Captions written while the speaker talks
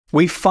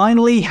We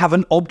finally have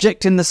an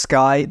object in the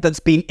sky that's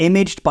been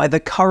imaged by the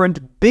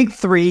current big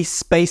three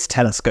space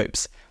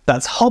telescopes.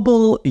 That's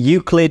Hubble,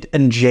 Euclid,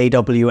 and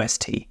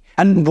JWST.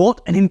 And what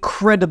an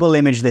incredible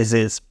image this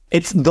is.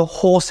 It's the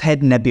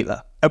Horsehead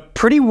Nebula, a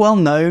pretty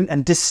well-known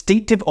and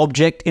distinctive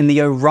object in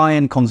the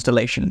Orion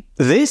constellation.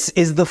 This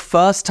is the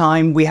first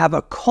time we have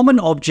a common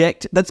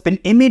object that's been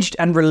imaged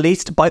and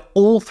released by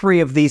all three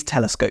of these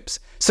telescopes,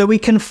 so we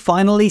can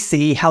finally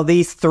see how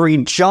these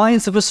three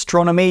giants of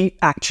astronomy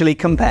actually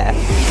compare.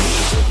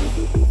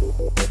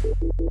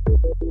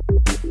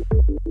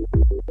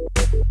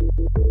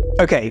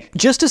 Okay,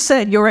 just to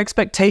set your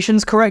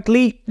expectations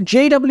correctly,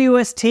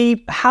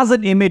 JWST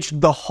hasn't imaged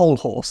the whole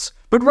horse,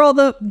 but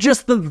rather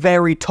just the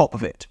very top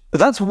of it.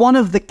 That's one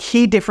of the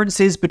key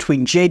differences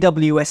between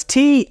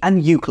JWST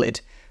and Euclid,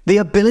 the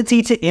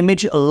ability to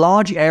image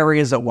large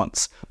areas at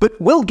once.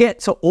 But we'll get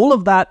to all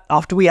of that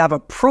after we have a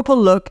proper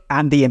look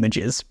at the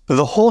images.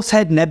 The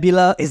Horsehead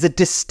Nebula is a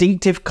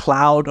distinctive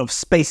cloud of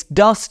space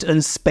dust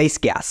and space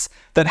gas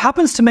that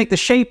happens to make the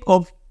shape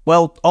of,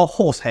 well, a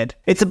horse head.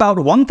 It's about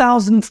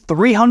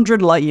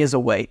 1,300 light years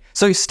away,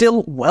 so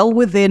still well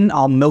within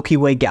our Milky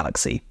Way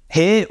galaxy.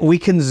 Here, we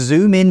can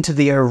zoom into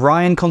the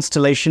Orion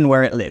constellation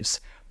where it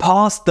lives,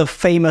 past the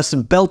famous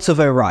Belt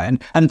of Orion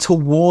and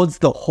towards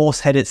the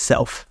Horsehead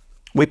itself.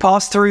 We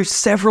pass through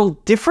several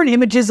different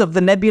images of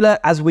the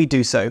nebula as we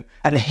do so,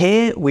 and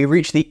here we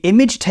reach the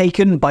image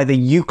taken by the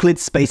Euclid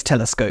Space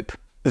Telescope.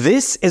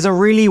 This is a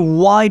really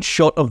wide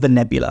shot of the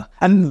nebula,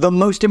 and the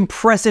most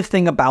impressive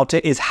thing about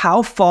it is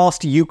how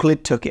fast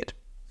Euclid took it.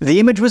 The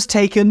image was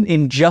taken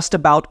in just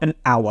about an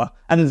hour,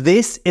 and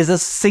this is a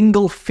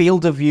single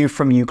field of view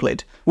from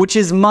Euclid, which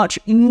is much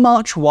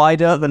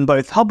wider than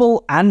both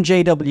Hubble and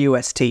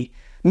JWST,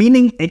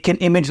 meaning it can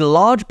image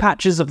large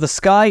patches of the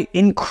sky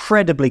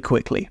incredibly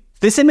quickly.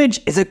 This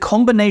image is a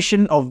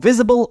combination of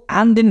visible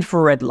and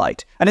infrared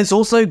light, and it's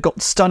also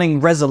got stunning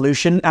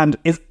resolution and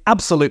is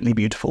absolutely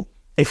beautiful.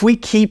 If we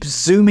keep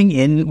zooming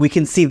in, we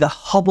can see the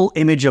Hubble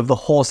image of the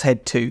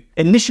Horsehead 2,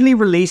 initially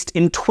released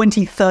in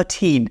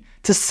 2013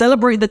 to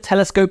celebrate the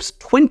telescope's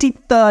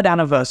 23rd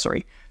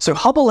anniversary, so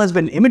Hubble has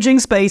been imaging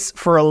space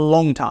for a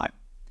long time.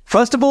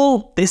 First of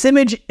all, this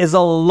image is a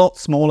lot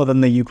smaller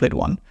than the Euclid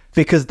one,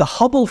 because the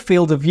Hubble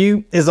field of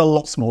view is a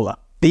lot smaller.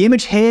 The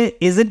image here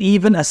isn't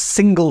even a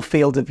single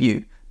field of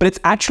view, but it's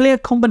actually a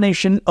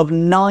combination of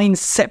 9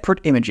 separate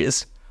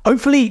images,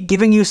 hopefully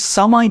giving you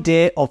some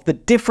idea of the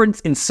difference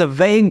in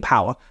surveying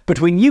power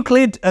between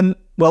Euclid and,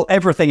 well,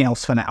 everything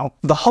else for now.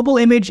 The Hubble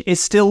image is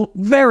still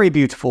very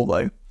beautiful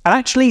though. And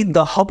actually,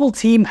 the Hubble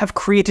team have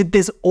created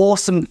this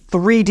awesome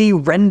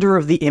 3D render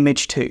of the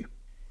image too.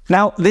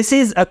 Now, this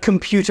is a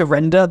computer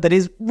render that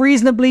is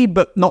reasonably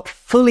but not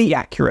fully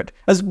accurate,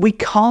 as we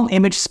can't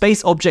image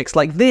space objects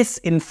like this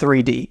in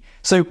 3D.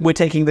 So we're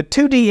taking the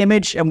 2D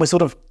image and we're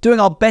sort of doing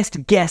our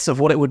best guess of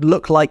what it would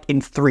look like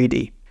in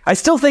 3D. I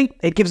still think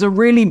it gives a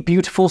really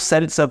beautiful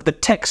sense of the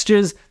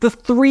textures, the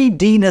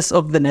 3D-ness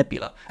of the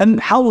nebula, and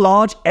how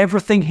large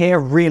everything here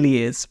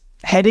really is.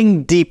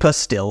 Heading deeper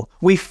still,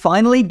 we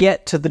finally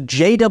get to the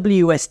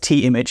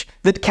JWST image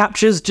that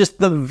captures just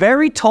the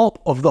very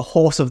top of the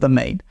horse of the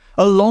mane,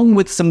 along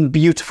with some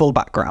beautiful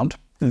background.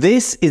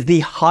 This is the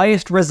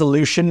highest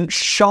resolution,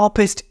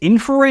 sharpest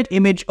infrared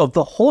image of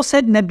the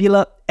Horsehead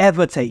Nebula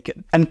ever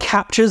taken, and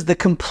captures the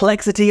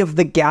complexity of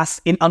the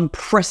gas in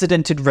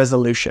unprecedented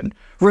resolution,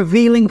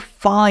 revealing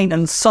fine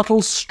and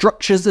subtle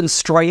structures and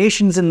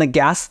striations in the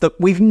gas that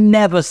we've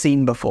never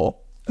seen before.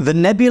 The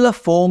nebula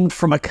formed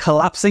from a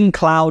collapsing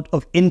cloud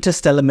of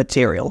interstellar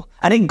material,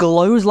 and it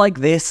glows like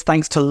this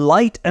thanks to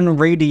light and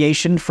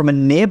radiation from a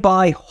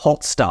nearby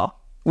hot star.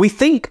 We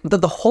think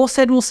that the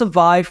Horsehead will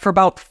survive for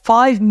about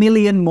 5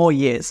 million more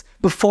years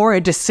before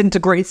it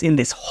disintegrates in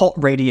this hot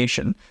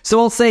radiation, so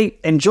I'll say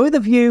enjoy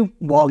the view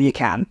while you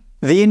can.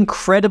 The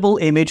incredible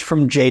image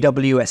from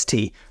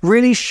JWST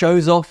really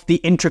shows off the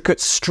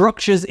intricate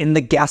structures in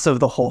the gas of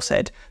the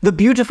Horsehead. The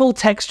beautiful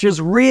textures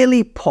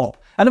really pop,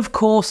 and of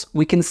course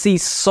we can see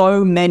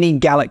so many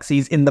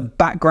galaxies in the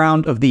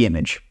background of the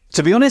image.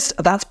 To be honest,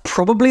 that's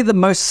probably the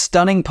most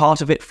stunning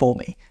part of it for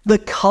me. The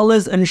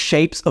colors and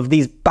shapes of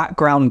these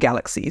background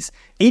galaxies,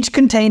 each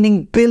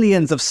containing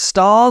billions of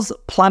stars,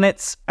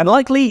 planets, and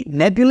likely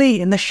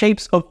nebulae in the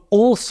shapes of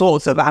all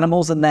sorts of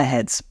animals and their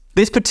heads.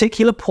 This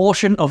particular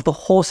portion of the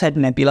Horsehead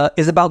Nebula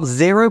is about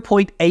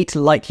 0.8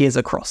 light years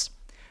across.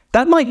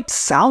 That might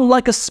sound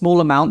like a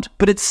small amount,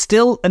 but it's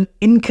still an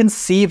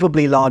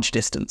inconceivably large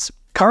distance.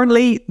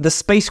 Currently, the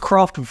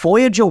spacecraft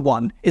Voyager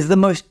 1 is the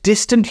most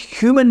distant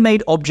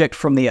human-made object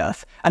from the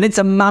Earth, and it's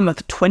a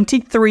mammoth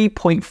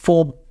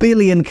 23.4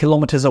 billion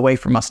kilometers away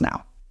from us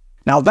now.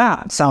 Now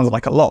that sounds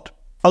like a lot.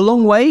 A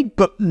long way,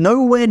 but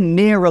nowhere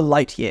near a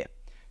light year.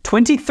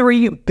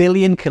 23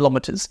 billion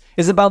kilometers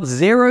is about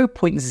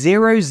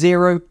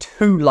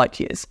 0.002 light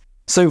years.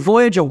 So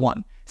Voyager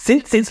 1,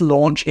 since its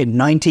launch in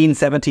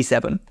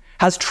 1977,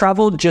 has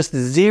traveled just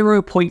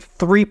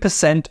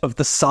 0.3% of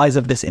the size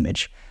of this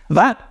image.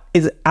 That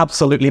is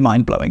absolutely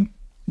mind-blowing.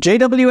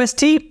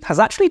 JWST has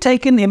actually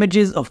taken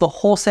images of the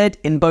horsehead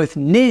in both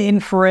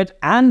near-infrared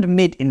and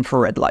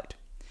mid-infrared light.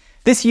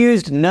 This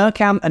used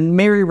NIRCam and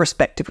MIRI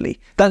respectively.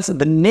 That's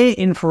the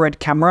near-infrared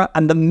camera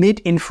and the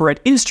mid-infrared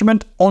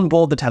instrument on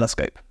board the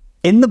telescope.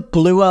 In the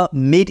bluer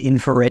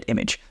mid-infrared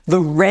image,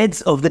 the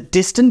reds of the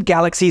distant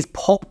galaxies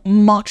pop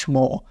much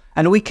more,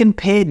 and we can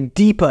peer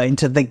deeper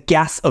into the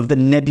gas of the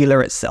nebula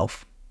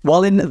itself.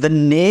 While in the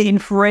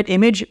near-infrared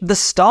image, the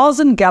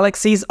stars and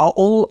galaxies are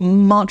all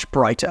much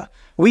brighter.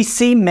 We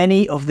see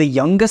many of the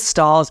younger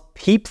stars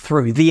peep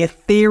through the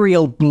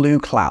ethereal blue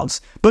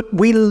clouds, but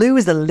we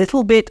lose a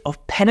little bit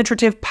of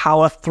penetrative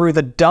power through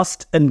the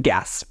dust and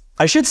gas.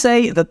 I should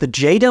say that the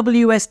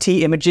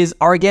JWST images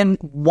are again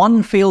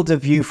one field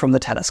of view from the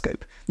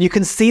telescope. You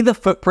can see the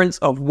footprints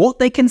of what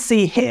they can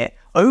see here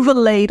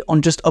overlaid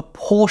on just a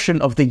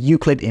portion of the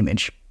Euclid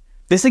image.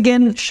 This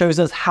again shows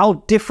us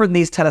how different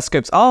these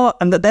telescopes are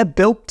and that they're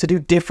built to do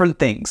different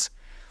things.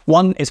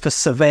 One is for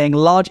surveying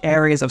large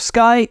areas of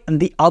sky,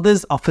 and the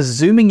others are for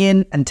zooming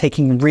in and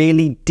taking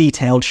really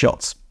detailed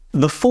shots.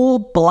 The 4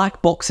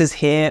 black boxes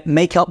here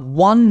make up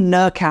one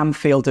NIRCam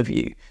field of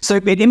view, so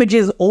it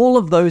images all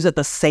of those at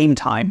the same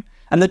time,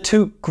 and the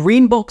 2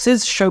 green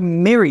boxes show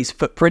MIRI's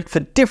footprint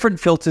for different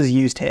filters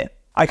used here.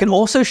 I can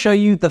also show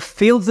you the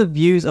fields of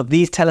views of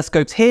these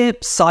telescopes here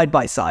side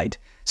by side,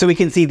 so we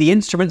can see the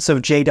instruments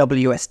of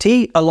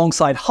JWST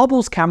alongside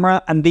Hubble's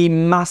camera and the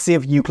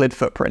massive Euclid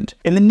footprint.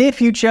 In the near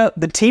future,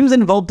 the teams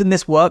involved in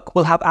this work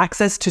will have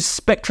access to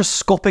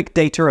spectroscopic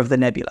data of the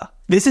nebula.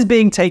 This is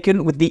being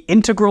taken with the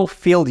Integral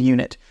Field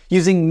Unit,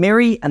 using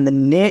MIRI and the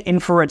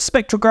Near-Infrared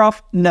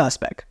Spectrograph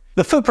NIRSpec.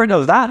 The footprint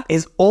of that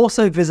is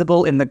also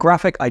visible in the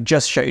graphic I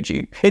just showed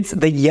you. It's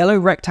the yellow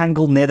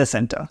rectangle near the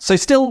center, so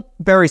still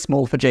very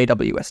small for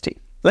JWST.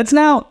 Let's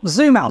now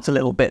zoom out a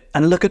little bit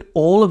and look at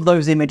all of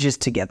those images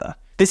together.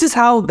 This is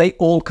how they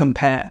all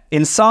compare,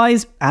 in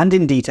size and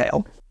in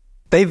detail.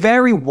 They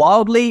vary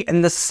wildly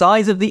in the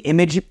size of the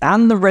image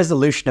and the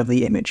resolution of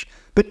the image,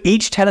 but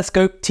each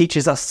telescope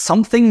teaches us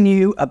something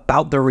new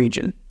about the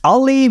region.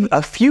 I'll leave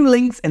a few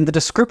links in the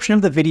description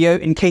of the video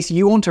in case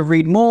you want to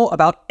read more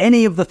about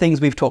any of the things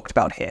we've talked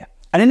about here.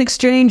 And in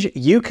exchange,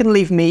 you can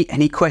leave me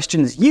any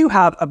questions you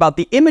have about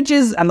the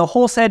images and the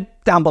horsehead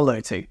down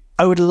below too.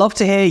 I would love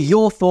to hear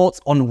your thoughts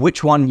on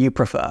which one you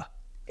prefer.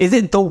 Is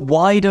it the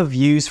wider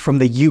views from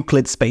the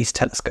Euclid Space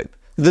Telescope,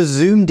 the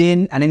zoomed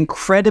in and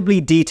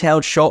incredibly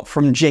detailed shot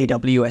from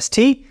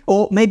JWST,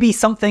 or maybe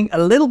something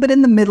a little bit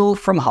in the middle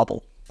from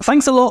Hubble?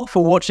 Thanks a lot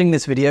for watching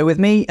this video with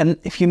me, and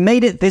if you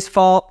made it this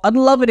far, I'd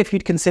love it if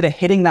you'd consider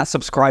hitting that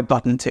subscribe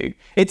button too.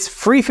 It's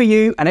free for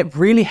you and it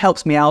really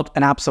helps me out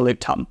an absolute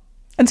ton.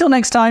 Until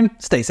next time,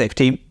 stay safe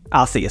team.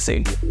 I'll see you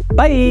soon.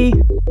 Bye!